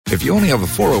If you only have a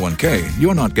 401k,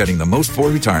 you're not getting the most for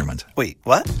retirement. Wait,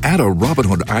 what? Add a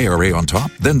Robinhood IRA on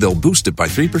top, then they'll boost it by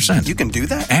 3%. You can do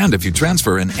that? And if you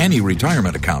transfer in any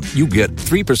retirement account, you get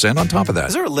 3% on top of that.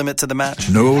 Is there a limit to the match?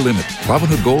 No limit.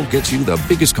 Robinhood Gold gets you the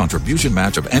biggest contribution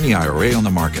match of any IRA on the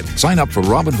market. Sign up for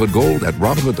Robinhood Gold at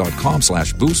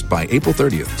Robinhood.com/boost by April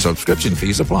 30th. Subscription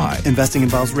fees apply. Investing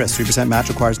involves risk. 3% match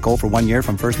requires gold for 1 year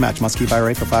from first match. Must keep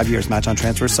IRA for 5 years. Match on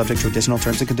transfers subject to additional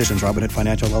terms and conditions. Robinhood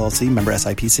Financial LLC, member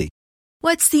SIPC.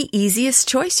 What's the easiest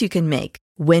choice you can make?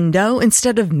 Window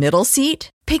instead of middle seat?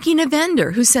 Picking a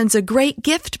vendor who sends a great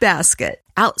gift basket?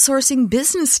 Outsourcing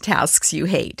business tasks you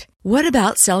hate? What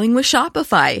about selling with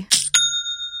Shopify?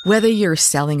 Whether you're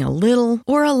selling a little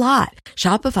or a lot,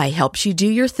 Shopify helps you do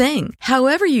your thing,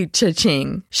 however you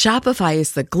cha-ching. Shopify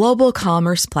is the global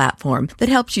commerce platform that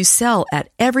helps you sell at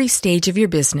every stage of your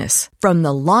business. From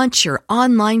the launch your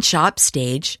online shop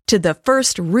stage to the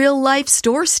first real-life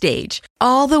store stage,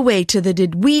 all the way to the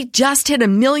did we just hit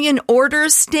 1 million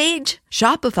orders stage.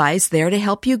 Shopify's there to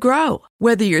help you grow.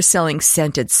 Whether you're selling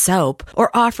scented soap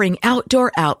or offering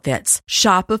outdoor outfits,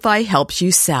 Shopify helps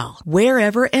you sell.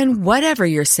 Wherever and whatever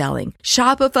you're selling,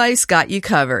 Shopify's got you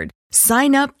covered.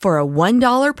 Sign up for a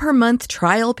 $1 per month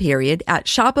trial period at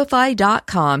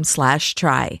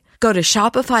shopify.com/try. Go to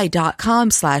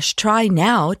shopify.com/try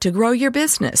now to grow your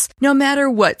business, no matter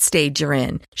what stage you're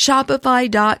in.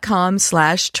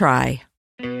 Shopify.com/try.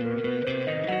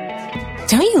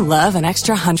 Don't you love an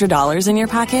extra $100 in your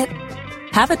pocket?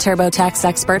 Have a TurboTax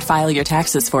expert file your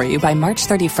taxes for you by March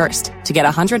 31st to get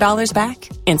 $100 back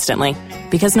instantly.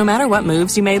 Because no matter what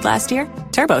moves you made last year,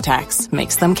 TurboTax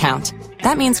makes them count.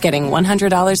 That means getting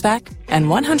 $100 back and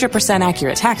 100%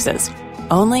 accurate taxes,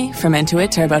 only from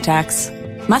Intuit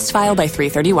TurboTax. Must file by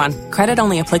 3/31. Credit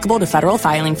only applicable to federal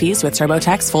filing fees with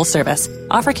TurboTax full service.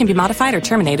 Offer can be modified or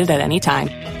terminated at any time.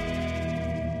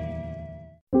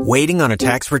 Waiting on a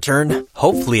tax return?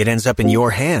 Hopefully it ends up in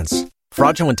your hands.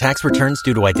 Fraudulent tax returns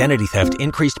due to identity theft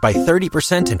increased by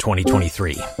 30% in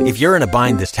 2023. If you're in a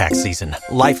bind this tax season,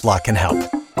 LifeLock can help.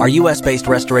 Our U.S.-based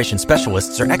restoration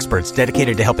specialists are experts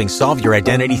dedicated to helping solve your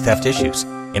identity theft issues.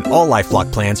 And all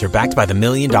LifeLock plans are backed by the $1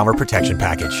 Million Protection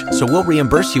Package. So we'll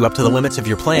reimburse you up to the limits of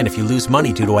your plan if you lose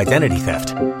money due to identity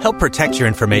theft. Help protect your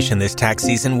information this tax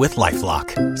season with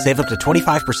LifeLock. Save up to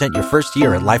 25% your first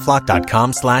year at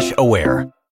LifeLock.com/aware.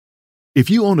 If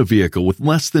you own a vehicle with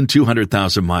less than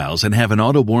 200,000 miles and have an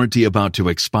auto warranty about to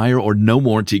expire or no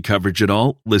warranty coverage at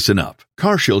all, listen up.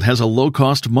 CarShield has a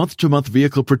low-cost month-to-month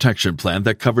vehicle protection plan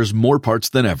that covers more parts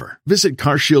than ever. Visit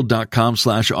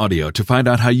carshield.com/audio to find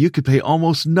out how you could pay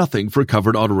almost nothing for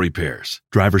covered auto repairs.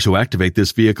 Drivers who activate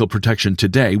this vehicle protection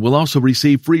today will also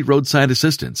receive free roadside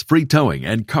assistance, free towing,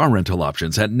 and car rental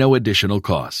options at no additional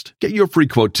cost. Get your free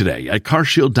quote today at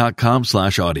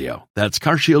carshield.com/audio. That's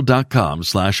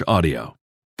carshield.com/audio.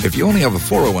 If you only have a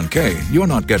 401k, you're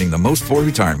not getting the most for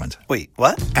retirement. Wait,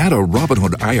 what? Add a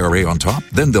Robinhood IRA on top,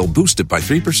 then they'll boost it by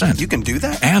 3%. You can do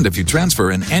that? And if you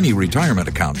transfer in any retirement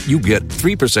account, you get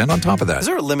 3% on top of that. Is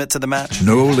there a limit to the match?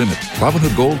 No limit.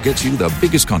 Robinhood Gold gets you the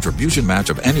biggest contribution match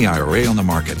of any IRA on the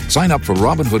market. Sign up for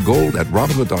Robinhood Gold at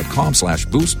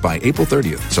Robinhood.com/boost by April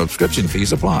 30th. Subscription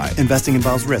fees apply. Investing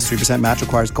involves risk. 3% match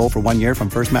requires gold for 1 year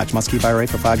from first match. Must keep IRA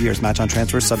for 5 years. Match on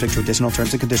transfers subject to additional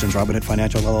terms and conditions. Robinhood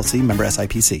Financial LLC, member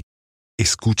SIPC.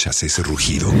 ¿Escuchas ese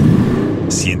rugido?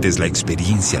 ¿Sientes la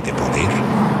experiencia de poder?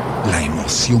 ¿La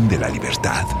emoción de la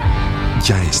libertad?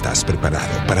 Ya estás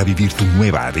preparado para vivir tu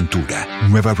nueva aventura.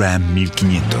 Nueva Ram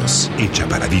 1500, hecha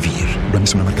para vivir. Ram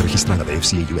es una marca registrada de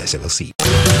FCA US LLC.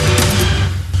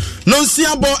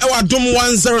 Nonsiabo Adom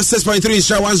 106.3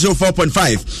 Share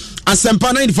 104.5.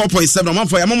 Asempa 94.7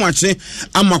 Amafo ya mamwache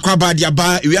amakwa badia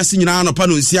ba wiase nyina anopa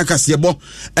no Adom Kasiebo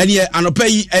ene anopa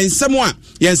yi ensemo a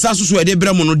yensa soso ede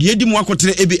bramo no de edi mu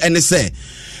akotere ebi ene se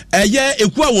eye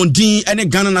eku a wondin ene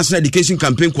Ghana National Education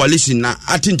Campaign Coalition na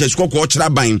atintesiko ko kira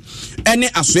ban ene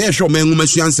asoye hwe omanwuma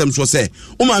suansem so se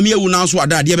o ma me ewu na so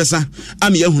adade besa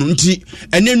am ye hunu nti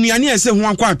ene nuane ese ho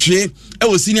akwa atwe e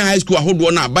wo senior high school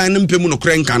ahodo na ban mpemu no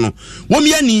krenka no wo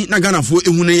me ani na Ghana fo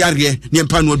ehunu yare ne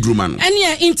mpa no aduruma no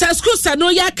ene interschool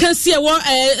sano ya kanse wo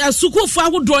asukufo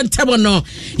ahodo ntebo no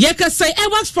ye kase e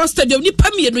wax sports stadium ni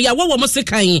pamienu ya wo mo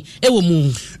sekan e wo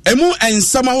mu emu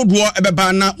ensam ahodo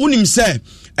ebeba na unim se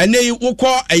ene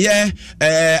wokọ eye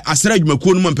asra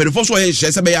adwumakuo no mperefo so ye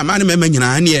hye se be ya ma ne mema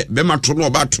nyina ne be ma to no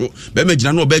obato be ma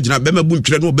gina no obagina be ma bu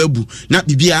ntwere no obabu na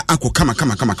bibia akokama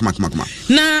kama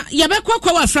na ye be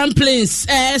kokọ wa Frank Plains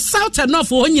south and north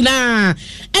ho nyina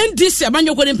and this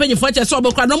abanyoko ne mpanyefo ache so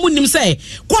obokra no munim say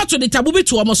court de tabu bi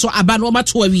to omo so aba no ma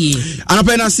to awie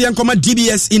anapa na se nkoma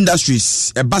DBS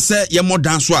Industries base ye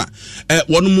modern so a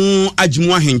wono mu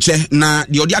agimu ahenche na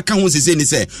de odi aka ho sese ni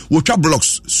say wotwa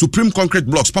blocks supreme concrete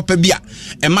blocks papa bia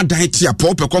e ma dan tia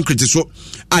pop concrete so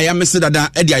aya mese dada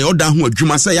e de ayoda ho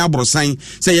adwuma say ya abrosan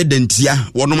say ye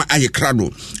dantia wono ma aye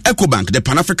krado Ecobank the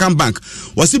Pan African Bank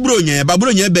wasi bronya ba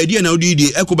bronya ba die na odi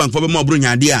Ecobank for be ma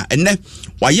bronya de a enne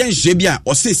wa ye nhye bia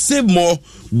o say save more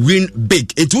win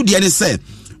big it would dey say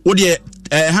wo de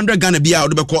 100 Ghana bia wo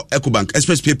be call Ecobank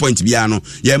express pay point bia no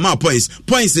ye ma points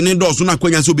ne doso na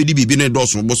kwanya so obedi bibi ne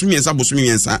doso boso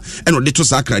miensa eno de to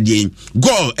sakra de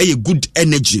goal a good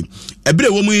energy ebere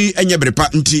wo mu enye brepa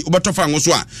nti ubetofa ngo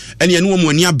so a ene ye no mu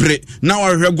ani abre na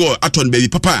wo hwe goal aton baby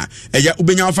papa eya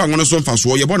ubenya afa ngo no so mfa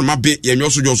so ye bono mabe ye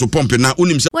nyoso jo so pomp na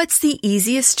unim. What's the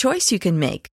easiest choice you can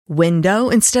make? Window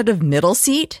instead of middle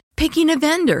seat? Picking a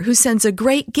vendor who sends a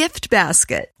great gift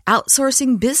basket?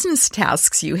 Outsourcing business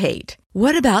tasks you hate?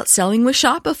 What about selling with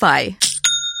Shopify?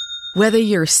 Whether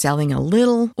you're selling a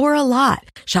little or a lot,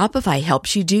 Shopify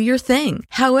helps you do your thing,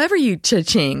 however you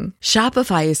cha-ching.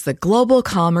 Shopify is the global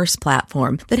commerce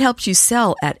platform that helps you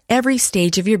sell at every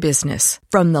stage of your business.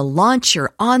 From the launch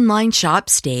your online shop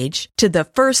stage to the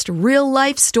first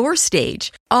real-life store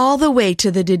stage, all the way to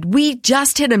the did we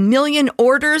just hit 1 million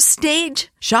orders stage.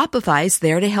 Shopify's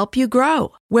there to help you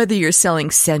grow. Whether you're selling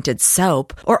scented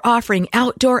soap or offering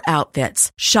outdoor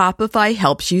outfits, Shopify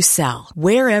helps you sell.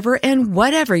 Wherever and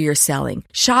whatever you're selling,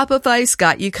 Shopify's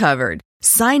got you covered.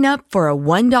 Sign up for a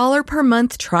 $1 per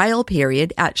month trial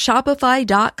period at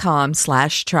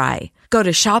shopify.com/try. Go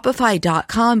to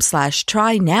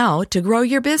shopify.com/try now to grow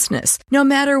your business, no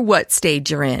matter what stage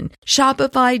you're in.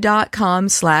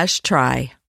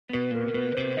 Shopify.com/try.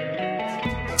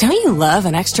 Don't you love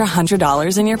an extra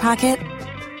 $100 in your pocket?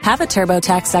 Have a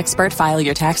TurboTax expert file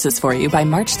your taxes for you by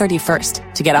March 31st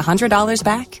to get $100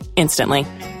 back instantly.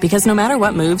 Because no matter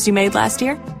what moves you made last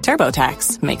year,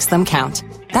 TurboTax makes them count.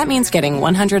 That means getting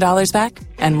 $100 back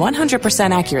and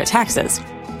 100% accurate taxes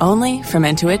only from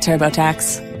Intuit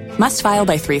TurboTax. Must file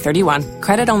by 3/31.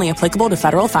 Credit only applicable to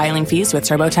federal filing fees with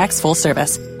TurboTax full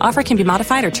service. Offer can be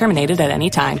modified or terminated at any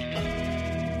time.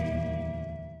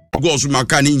 Goals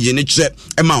maka ni nje ne kire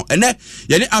ema ene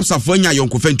ye ne absafo nya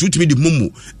yonkofa ntutumi di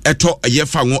mumu eto ye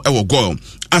fa ngo ewo goal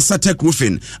Asatek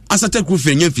roofing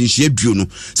nya mfinhie aduo no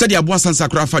se de abo asansa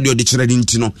kra fa de odi kire di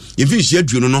nti no ye mfinhie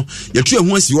aduo no ye tu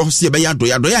ehu asi wo se be ya do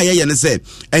ya ye ne se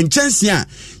enchanse a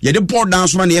ye de board down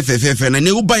so ma ne fefefe na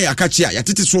ne uba ya akachi a ya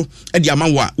tete so e de ama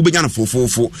wo a ubenya no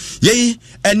fofofo ye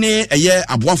ene eye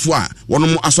aboafo a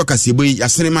wono Adom Kasiebo ya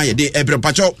senema ye de ebre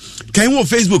pacho kan wo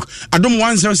Facebook Adom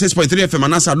 106.3 FM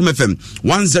anasa Adom FM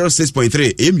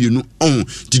 106.3 emu on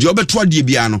did you obeto ade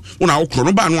bia no wona wokro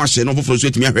no ba no ahye no foforo so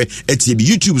etimi ahwe etie bi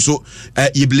YouTube so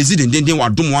ye blaze den wa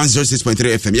Adom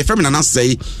 106.3 FM ye fem na na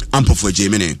say ampofo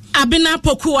Germany abina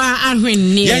pokua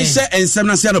ahwenni ye se ensem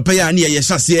na se no pay ya ne ye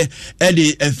hyase e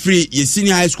de free ye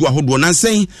senior high school ahodo na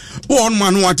sen wo on ma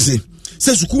no wate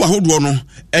se suku ahodo no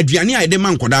aduane a ede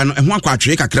man koda no ho akwa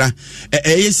atwere kakra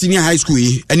ye senior high school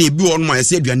yi ene bi wo no ma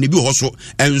se aduane bi ho so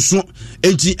enso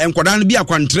enti enkoda no bi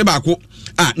akwantre baako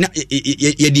na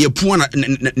ye de epu na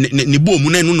ne bomu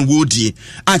na no wodi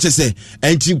a chese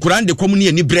enti kuran de komu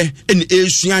ne ni bre ene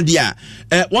esua de a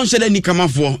won hye da ni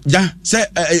kamafo ja se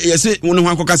ye se won ho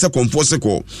akoka se komfose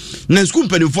ko na school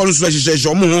penifo no so hye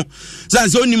omo ho san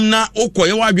se onim na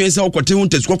okoye wa adwen se okote ho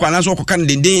ntesuko kwa na so okoka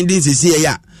den sisi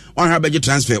ya on ha beje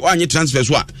transfer wanye transfer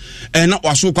so a na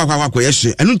waso kwa ye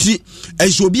hye eno nti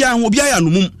ehye obi a ya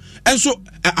numum enso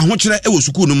ahokyere e wo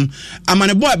suku num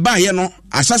amane boy ba ye no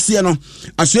asase no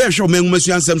aso ye hwe o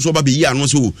mangumasu ansem so ba be yi ano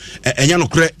so enya no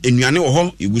kre enuane wo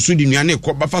ho igusu di nuane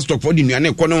ko ba fast stock for di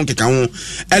nuane ko no nkeka ho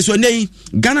enso nei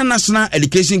Ghana National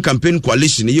Education Campaign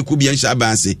Coalition ye ko bia nsha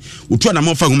abanse otu na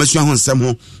mo fa ngumasu ho nsem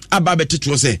ho aba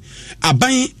beteto se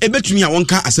aban ebetumi a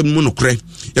wonka asem mu no kre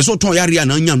ye so ton yare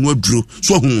na anya no aduro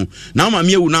so hu na ma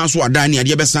me ewu na so adan ne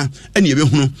ade besa ene ye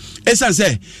behunu esan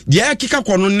se de akeka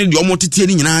ko no ne de omotetie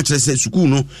ni nyina akere se suku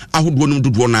no ahodo no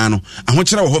dodo na no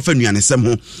ahokyere wo ho fa nuane sem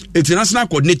ho international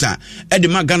coordinator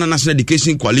edema Ghana National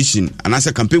Education Coalition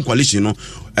anasa campaign coalition no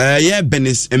ye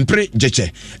Benis Empre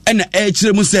Jeche ena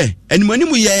kire mu se enimani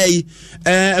mu ye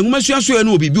engumasu so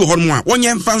enu obi bi ho no a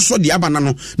wonye mfa nso de abana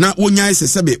no na wonya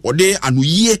sesebe ode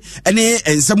anoyie ene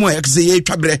ensem a yakse ye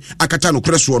twabre akata no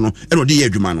kreso no ena ode ye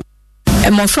adwuma no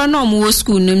emofra no mo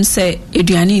school nim se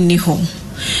eduane ni ho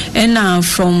ena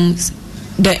from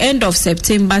the end of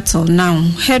September till now,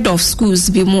 head of schools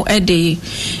be more at the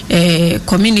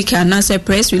communique and a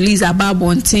press release about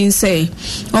one thing say,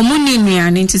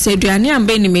 Omunimian to say, Duanian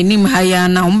Benny Menim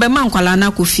Hayana, Umbeman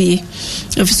Kalana Kufi,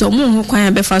 if so moon who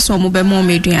can be for some Mubemo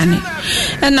Mediani.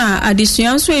 And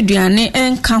addition Duane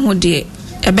and Kahode,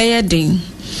 a bayading.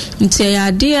 Nti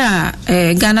idea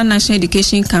Ghana National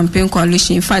Education Campaign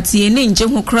Coalition in fact ye ne nje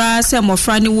ho kra se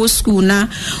mofra ne wo school na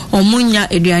omunya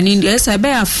eduane yes I be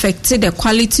affected the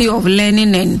quality of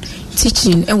learning and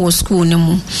teaching e wo school ne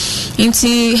mu.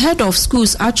 Nti head of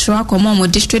schools actual come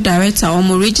district director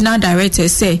or regional director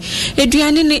say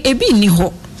eduane ne ebi ni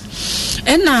ho.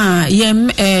 And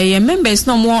ye members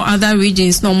no more other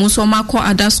regions no more so mako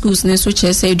other schools ne so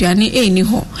chese eduane ni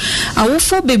ho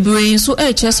awofo bebre so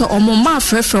chese omo ma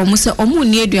frefre omo se omo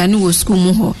ni eduane wo school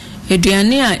mu ho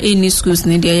eduane a ni schools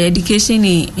ne their education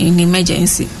in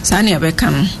emergency sa na be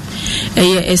kan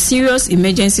a serious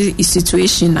emergency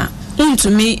situation na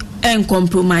untumi en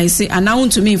compromise and now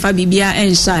to me fa bibia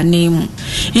en sha name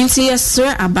nti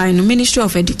yesre aban no Ministry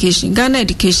of Education Ghana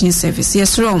Education Service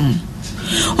yesre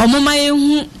omoma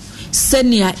yehu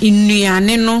senia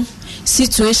inuane no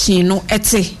situation no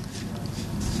ete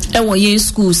ewo yen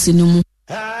schools ni mu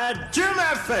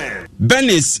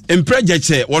Benis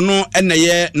Imprejeche wono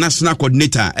eneye national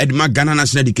coordinator Edma Ghana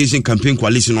National Education Campaign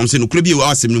Coalition on se no klubi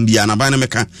wa asem no bia na ban na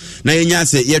meka na yenya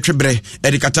se ye twebre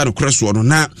edikata no kreso no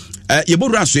na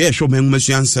yeboru aso ye hwo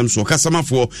mangumasu ansem so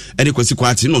kasamafo ede kwasi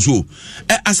kwati no so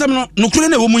asem no kure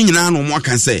na wo mu nyina no mo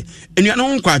aka se enuane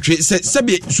ho kwatwe se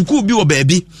sebe sukuu bi wo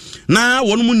baabi na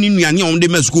wono mu ninuane on de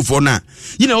ma sukuu fo na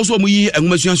yina wo so mu yi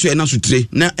angumasu anso e na so tire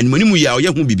na animani mu ya ye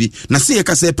ho bibi na se ye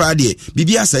kase pa de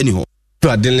bibi asa ni ho.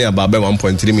 Dealing about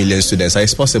 1.3 million students,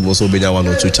 it's possible so be one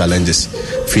or two challenges.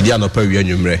 Fidia no per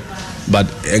year, but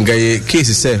in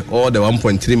case say all the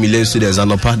 1.3 million students are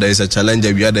not part. There is a challenge.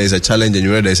 There is a challenge, and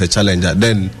there is a challenge.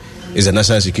 Then is a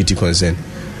national security concern.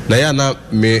 Now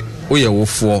me we are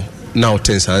for now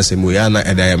 10 cents. We are not.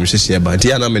 I am just here, but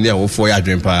here now many are for your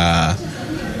dream pa.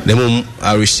 The mum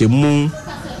I receive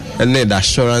and then the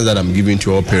assurance that I'm giving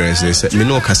to all parents. They say me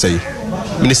no can say.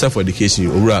 Minister for Education,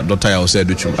 Ura Dr. I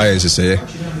said, I say,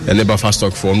 and never fast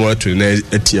talk for no to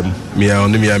ATM. Me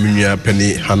only me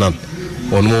penny Hanan.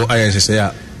 Or no, I say,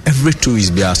 every 2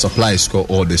 weeks be a supply score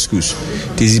all the schools.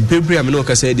 This is baby. I mean,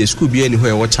 say the school be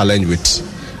anywhere what challenge with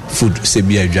food. Say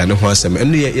be a jano wasem.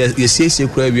 And you say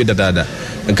crave you da.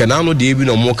 And can now the even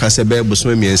no more casebe,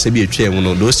 busme and say be a chain. One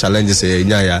of those challenges say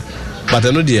nyaya. But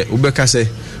I know the Ubeka say.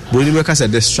 Because the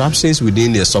disruptions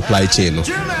within the supply chain.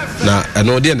 Now, I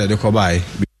know the end of the Kobai.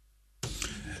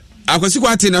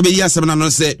 Akwasikwate na be yasem na no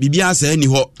se bibia sa ani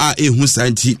ho a ehu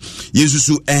santi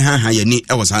yesusu enha ye ni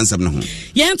e wo sansem no ho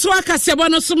yento akasebo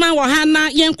no suma wo ha na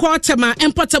yenko tema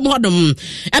empotem hodom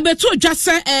ebeto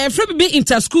dwase free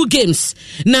inter school games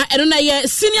na eno na ye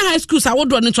senior high schools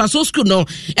awodo no twaso school no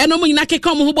eno mo nyina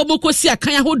keka mo hobo kosi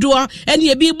akan ahodo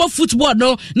ene ebi bo football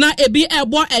no na ebi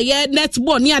ebo eye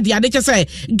netball ni ade ade kese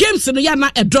games no ya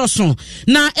na edroso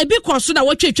na ebi koso na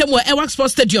wotwetwem wo Ewa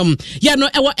Sports Stadium ya no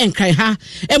ewo enkan ha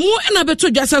emu na beto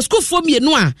dwasa school for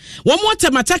mienu a wo mo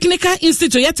tema technical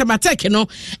institute ya tema tech no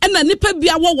na nipa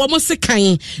bia wo mo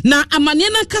sekan na amane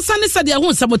na kasa ne sade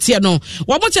ho nsamote no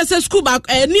wo mo chese school ba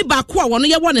ni ba ko a wo no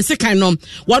ye wo ne sekan no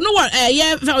wo no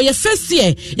ye first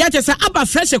year ya chese aba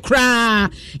fresh kra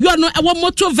yo no wo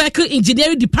motor vehicle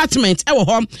engineering department e wo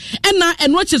ho na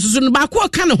eno chese no ba ko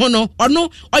ka ne ho no ono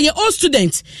oye old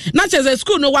student na chese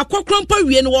school no wa kokrompa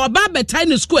wie no wo ba betai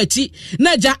no school achi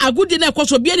na ja agudi na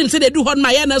ekoso bia nim se de du ho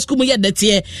na ya na school mu ye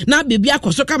detie na bibia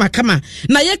koso kama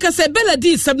na ye kase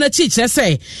beladi sabna chi kire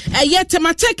se ye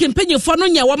tematek mpanyefo no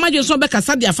nya wo madwenso be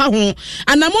kasa de afa ho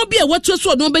anamo bia watu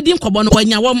so no bedi nkobo no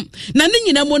wanya wom na ne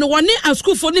nyina mu no wone a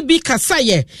school fo no bi kasa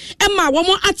ye e ma wo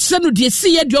mo akyere no de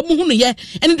si ye de omo hu no ye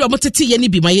ene de omo tete ye ni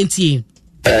bi ma ye ntie.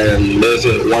 There's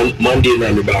one Monday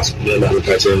night basketball and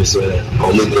catches Monday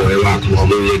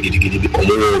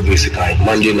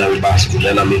night basketball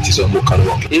and I meet some more kind of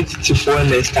work. 84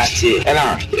 and start here.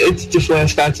 And 84 and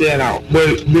start here now.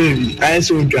 Well, baby, I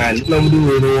so grand. Nobody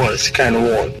really wants kind of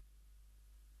one.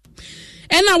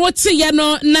 And I would say, you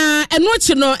know, na and what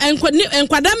you know, and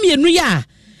Quadami and Ria.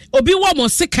 Obi wo mo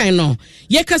sekan no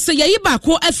ye kase ye ba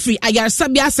ko afri ayarsa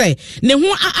bia se ne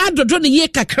ho adodo ne ye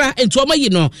kakra ento ma yi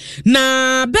no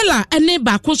na bella ene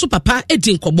ba ko so papa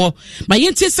edin komo ma ye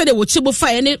ntie se de wo chibo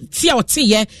fa ene tia ote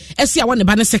ye ese a wo ne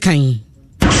ba ne sekan.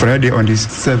 Friday on the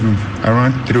 7th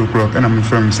around 3 o'clock and I'm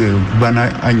from say bana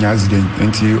anyazden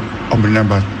until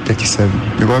number 37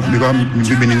 because we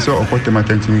been in so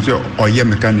opportunity so or ye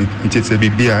mechanic it say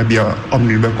be a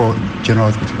omni be call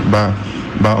general hospital ba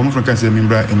but almost can say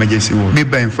membra emergency war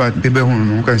maybe in fact baby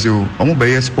who can say almost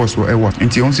by sports or ever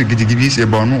until once give say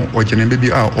about no or can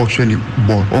baby are option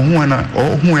ball or who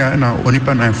na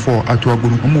onipa 94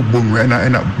 atuagunu omo bonu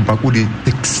na bakudi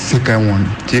second one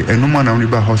no man only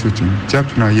by hospital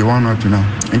chapter na you want to now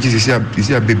and you see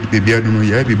baby I don't know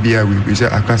yeah baby we say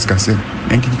akaskase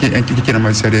and kike na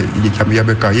ma say you can be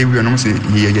beka you no say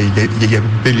you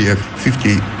belly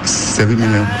 57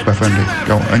 million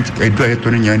 500 and I do it to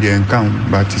nya dey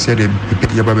account but he said you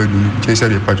baby do he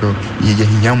said the pacho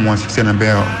you want say na be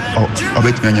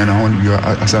obet nya na on you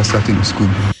as starting school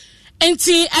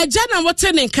enti ajana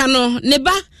wote ne kano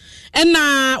neba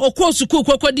ena okwo school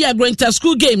kokodi agro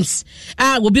school games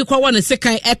obi kwa wona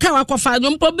sekan eka wakwafa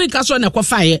no mpobi kaso na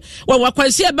kwafa ye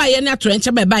wakwansi eba ye ne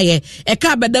atrenche ba ye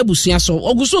eka beda busua so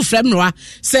oguso frem noa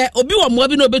se obi wo mo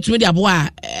bi na obetumi de abo a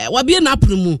wabie na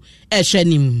apromu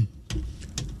ehwanim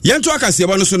Central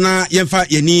Dzorwulu no so na yemfa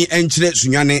yeni enkyere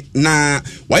sunwane na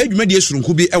waye dwumadi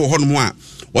esurunku bi ewo hono mo a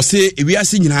wose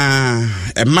ewiase nyina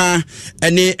ema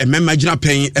ene emema gina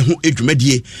pen eho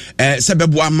edwumadie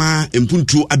sebebo ama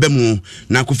empuntu abemu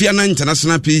na Kofi na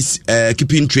International Peace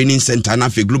Keeping Training Center na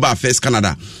fe Global Affairs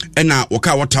Canada ena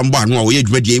woka wotambo anu a wo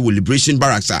edwumadie wo Liberation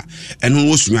Barracks a eno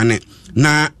wo sunwane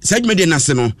na segmedi na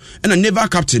se no ena Naval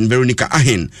Captain Veronica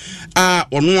Ahen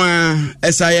ono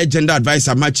a SIA Gender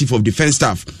Advisor ma Chief of Defense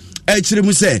Staff chire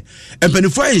mu se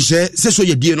empanifo ahye se so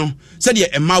yedie no se de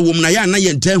ema wom na ya na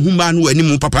ye ntan humba no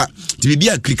animu papa ti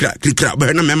bibia krikra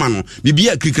be na mema no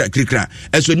bibia krikra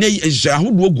eso ne ahye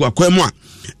ahodo ogu akwam a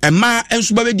ema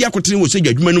enso ba bedi akotene wo se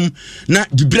adwuma num na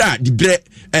dibre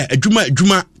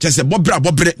adwuma chese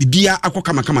bobre bibia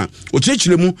akokama o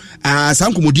chire mu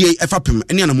sankomodie efapem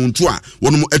ene na muntu a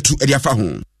wonom atu ade afa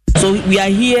ho. So we are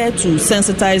here to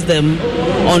sensitize them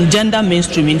on gender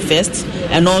mainstreaming first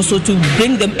and also to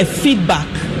bring them a feedback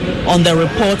on the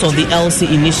report of the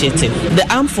LC initiative. The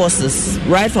armed forces,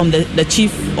 right from the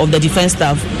chief of the defense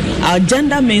staff, our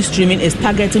gender mainstreaming is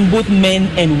targeting both men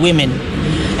and women.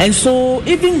 And so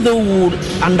even though we would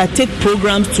undertake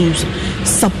programs to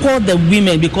support the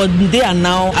women because they are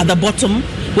now at the bottom,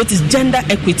 which is gender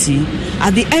equity,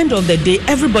 at the end of the day,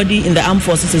 everybody in the armed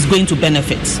forces is going to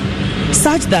benefit.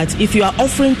 Such that if you are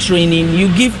offering training, you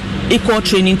give equal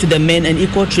training to the men and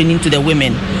equal training to the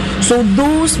women. So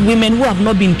those women who have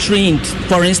not been trained,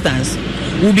 for instance,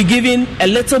 will be given a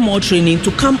little more training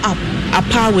to come up a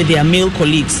par with their male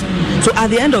colleagues. So at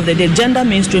the end of the day, gender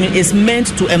mainstreaming is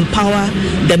meant to empower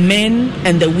the men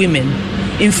and the women.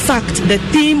 In fact, the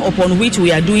theme upon which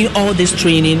we are doing all this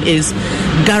training is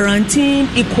guaranteeing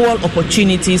equal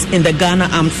opportunities in the Ghana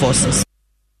Armed Forces.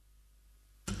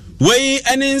 Way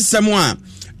any someone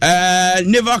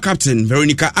Naval Captain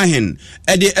Veronica Ahen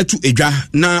ede etu edwa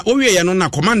na owie ye no na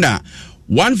commander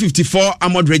 154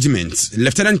 Armored Regiment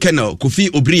Lieutenant Colonel Kofi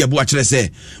Obriabu akere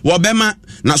se wo bema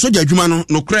na soja adwuma no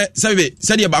nokre sebe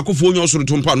ba akofo onyo soro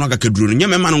tompa no akakaduro no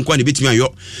nyemema no nkwa ne betimi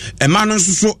ayo ema no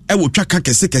nsoso ewo twaka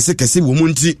kese wo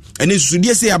munti ene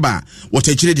susudie se aba wo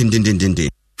takire dindindindinde.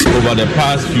 Over the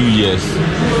past few years,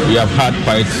 we have had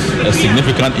quite a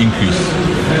significant increase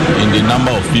in the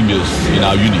number of females in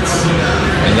our units,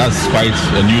 and that's quite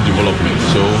a new development.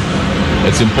 So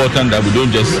it's important that we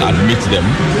don't just admit them,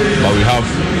 but we have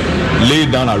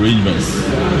laid down arrangements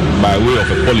by way of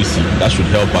a policy that should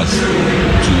help us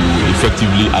to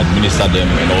effectively administer them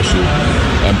and also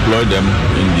employ them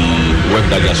in the work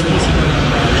that they are supposed to do.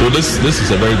 So this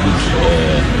is a very good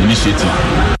initiative.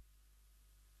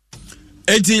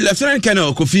 Eti Lieutenant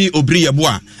Colonel Kofi Obriabu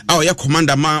a ya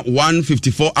commander ma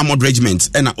 154 Armored Regiment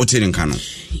ena oteren kano.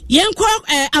 Yenko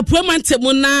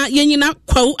apuamantemu na yenyina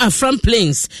kwawu Afram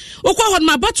Plains. Okwa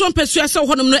hodma baton pesua se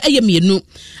hodom no mienu.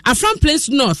 Afram Plains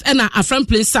North ena Afram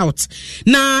Plains South.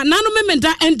 Na nanu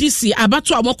memenda NDC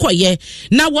abato amokoye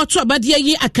na woto abade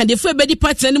yi akandefo ebedi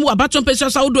party nemu abaton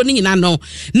pesua sa wodo ni nyina no.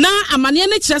 Na amane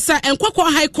ne kyeresa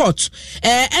enkokɔ High Court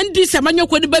NDC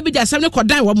amanyoko de baby da asem ne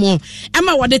kodan wo mo.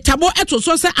 Ema wode tabo eto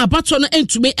so se abato no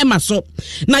entumi emaso.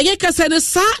 Na ye kase ne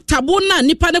sa tabo na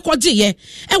nipa ne koje ye.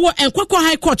 Ewo enkokɔ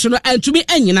High Court no entumi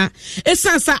anyina.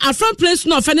 Esansa Afram Plains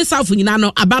North ne South nyina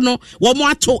no aba no wo mo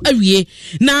ato awie.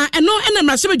 Na eno ena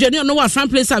mrase bedwane no wa Afram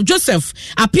Plains South Joseph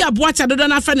apia boacha dodo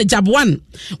na fa ne Jabwan.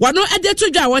 Wano ede to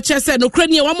dwa wo kyese no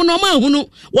kranie wo mo no ma hunu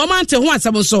wo ma ante ho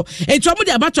asem so. Enti wo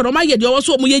de abato no ma ye de wo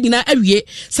so mo ye nyina awie.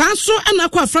 Sanso ena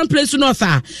kwa Afram Plains North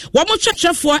a wo mo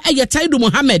twetwefo eye Taidu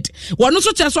Mohammed. Wano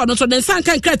so kyese ono so den yɛnsa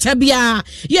nka nkrata bia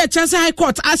yɛ kyerɛ high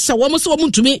court ahyɛ wɔn so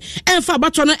wɔn ntumi ɛmfa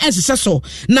abatɔ no ɛhyehyɛ so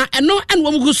na ɛno ɛne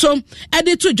wɔn gu so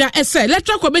ɛde to dwa ɛsɛ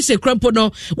electoral commission krampo no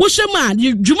wohyɛ mu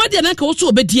a dwumadeɛ no nka wo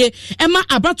so obɛdie ɛma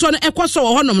abatɔ no ɛkɔ so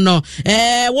wɔ hɔnom no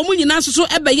wɔn nyinaa nso so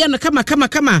ɛbɛyɛ no kama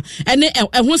ɛne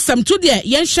ɛho sɛm to deɛ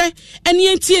yɛnhyɛ ɛne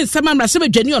yɛntie nsɛm amrasɛ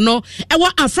bɛdwani ɔno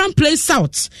ɛwɔ Afran Place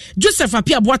South Joseph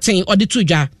Apia Boateng ɔde to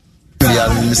dwa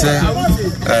we say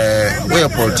we a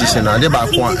politician and they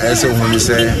back one say when we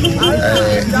say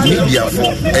media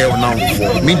for now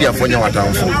media for your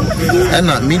town for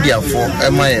and media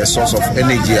for my source of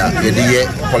energy the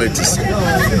politics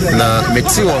na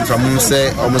meti on from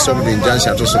say almost some the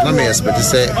injunction to so na me expect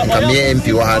say come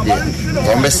MP wa had there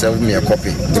come serve me a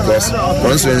copy because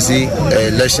constituency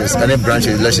elections any branch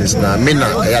elections na me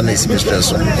na ya na special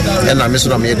so and na me so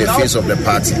na me the face of the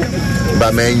party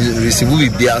but me receive we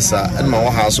biasa and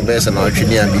my house base na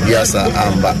atwini a bibiasa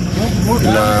amba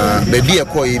na baby e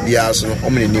koyi biasa no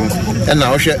omnenim and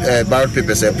na wo hwe ballot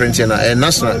papers e print na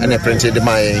national and printed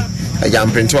my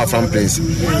jam print to from place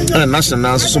and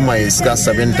national so my ska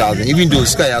 7,000 even though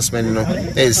ska ya spend no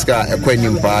ska e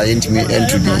kwanim pa intimi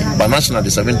into the but national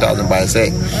the 7,000 by say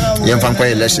yemfa kwa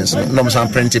elections no some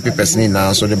print papers ni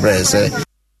na so the bread say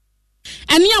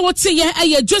ɛne a wote yɛ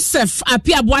ɛyɛ Joseph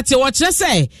Apia Boate wɔkyerɛ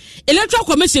sɛ electoral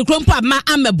commission krompo ama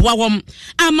ameboa wɔm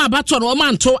ama abatɔ no wɔm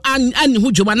anto ani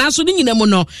ho dwuma nanso ne nyina mu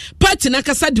no party na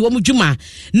kasa de wɔm dwuma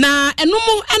na ɛno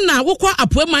mu ɛna wokɔ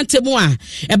apoema ntemu a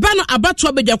ɛba no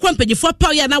abatɔ bedwa kwa mpagifo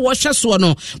pa ya na wɔhwɛ so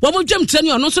no wɔm dwam trɛ ne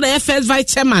ɔno so na yɛ first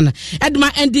vice chairman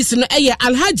Edma NDC no ɛyɛ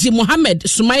Alhaji Mohammed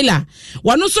Sumaila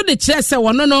wɔno so de kyerɛ sɛ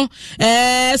wɔno no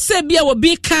sɛ bia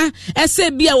obi ka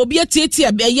sɛ bia obi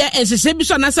atietia ɛyɛ ensese bi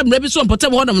so na sɛ mra bi so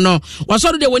mpɔtam hɔnom no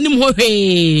wasɔre de wɔnim hɔ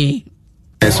hwee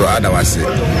so adawase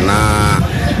na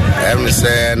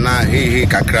say na he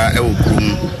kakra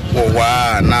ewukum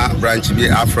wa na branch bi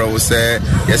afra wo say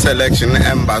yes election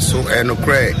emba so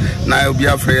enokre na obi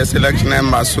afra yes election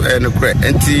emba so enokre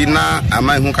enti na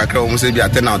aman hu kakra wo say bi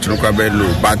attend no kra very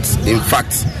low but in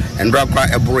fact and rakwa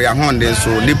eburu ya honde so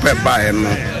lipe buy no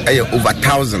over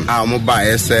 1,000 a mo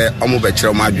buy say omo be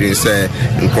kire mo adwen say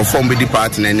nkrofom bi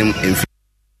department nanim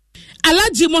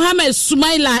Alhaji Mohammed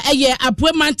Sumaila eye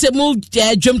apoemantemu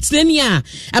dwomtenani a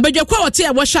abadwakwa wote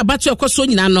a wɔhye abato ekoso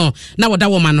nyina no na woda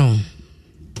wo ma no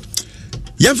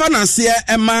yemfa na se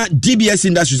ema DBS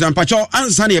Industries ampacho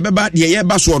ansa na yebeba de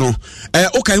yeba so no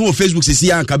okay ho Facebook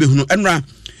sisi anka behunu enra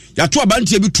yato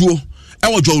abantie bi tuo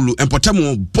ewo Dzorwulu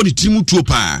empotamo politimu tuo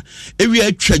pa ewi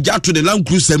atwa jato de Land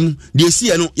Cruiser mu de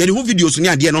esi no ye de ho videos ne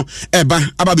ade no eba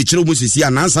aba be kire mu sisi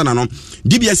anansa na no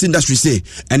DBS Industry say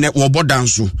ene wo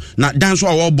bodanso na danso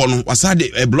a wo bo no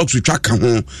wasade blocks twa ka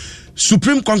ho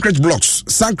Supreme Concrete Blocks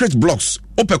Sancrete Blocks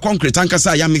open concrete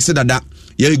ankasa ya mix dada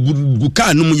ye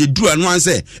guka no mu ye duru anu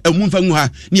anse emumfa mu ha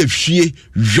na ehwie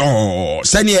yo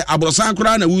sane abrosan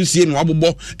kura na wusie no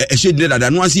abobbo ehye dada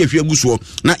no anse ehwie guso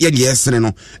na ye de yesene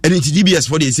no eni DBS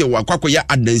for dey say wakwakoya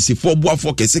adansi for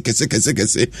boafo kese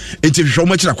enti hwo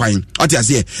ma kira kwan ati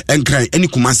ase enkran eni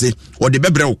kumase o de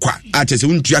bebre okwa atese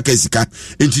untua ka sika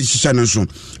enti hihya no so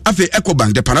afi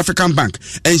Ecobank the Pan African Bank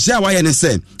enhia wa ye ne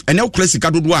se ene okra sika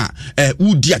dodo a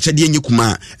wudi achede enye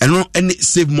kuma eno ene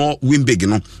save more win big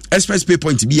no express pay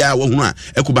point bia wo hu a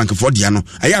Ecobank for dia no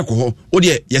aya akoho wo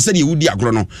de yese de wudi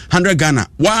agro no 100 Ghana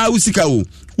wa usika o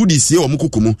wudi sie o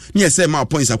mukokomo ne yese ma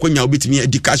points akwanya obetimi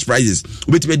di cash prizes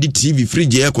obetimi di TV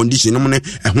fridge air condition no ne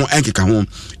ho enkeka ho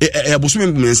bosome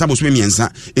mensa bosome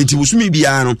miensa enti bosome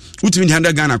bia no wutimi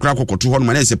 100 Ghana kra kokoto ho no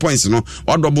ma yese points no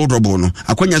o double no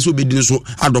akwanya so obedi no so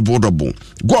double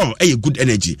go good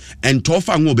energy and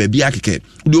tofa ngo ba bia keke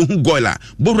wudi hu goila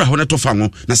bowra ho ne tofa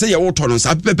ngo na se ye wo to no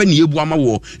sa pepe ne ebu ama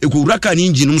wo ekowura ka ne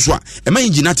engine so a ema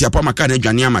engine atiapa maka na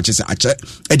adwane ama chese ache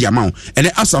e di ama wo ene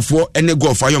asafo ene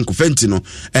go fa yonko fenti no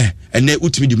ene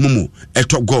utimi di mumu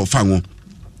eto go fa ngo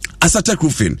Asatek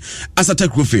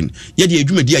roofing ye de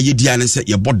adwumadi a ye dia ne se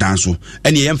ye bodan so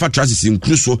ene ye mfa traces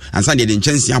nkru so ansa de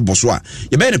nchensi aboso a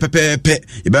ye be ne pepepe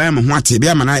ye be ma ho ate be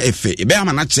ama na efe ye be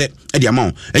ama na che e de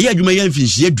ama ye adwuma ye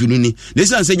mfinhie adwunu ni ne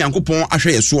san se Nyankopon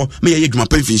ahwe ye so me ye adwuma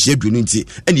pa mfinhie adwunu nti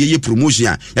ene ye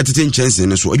promotion a ye tete nchensi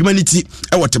ne so adwuma ni ti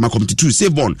e wotema committee 2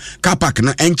 save on car park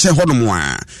na enche honomo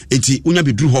a enti unya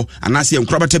beduru ho anase ye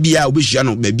nkrabata bia obehia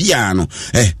no ba bia no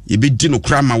ye be di no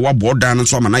krama wa bodan no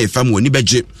so ama na ye fam wani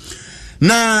beje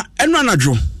na eno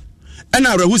anadwo ena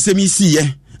awrahu semi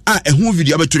siye ehu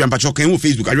video abeturi ampacho kan wo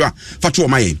Facebook adwa fato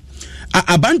maye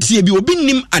abantie bi obi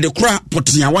nim adekora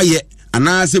potia waye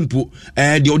ana sempo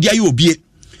de odi aye obie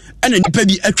ena nipa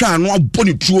bi atwa ano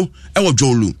aboni tuo ewo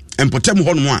Dzorwulu empotem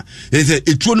ho no a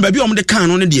etuo no ba bi om de kan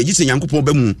no ne de agise Nyankopon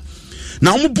ba mu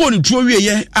na ɔmo bɔ ne tuo wie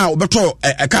ye a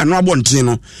ɔbɛtɔ car no abɔnten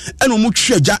no ɛna ɔmo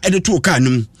twɛ gya ɛde to car no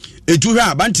mu etu hwɛ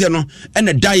abanteɛ no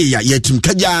ɛna dae ya yɛtim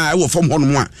kagya ɛwɔ fam hɔ no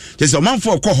mu a kyerɛ sɛ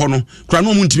ɔmanfo ɔkɔ hɔ no kora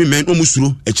no ɔmo ntimi mɛn ɔmo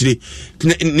suro akyire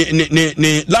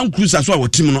ne Land Cruiser so a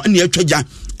wɔtim no ɛna atwa gya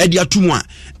ɛde ato mu a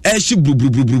ɛhye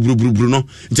buruburuburuburuburuburu no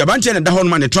nti abanteɛ ne da hɔ no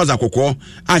ma ne trouser kɔkɔɔ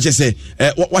a kyerɛ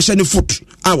sɛ wahyɛ ne foot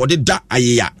a wɔde da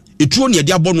ayeya etuo ne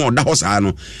yɛde abɔ no ɔda hɔ saa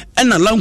no ɛna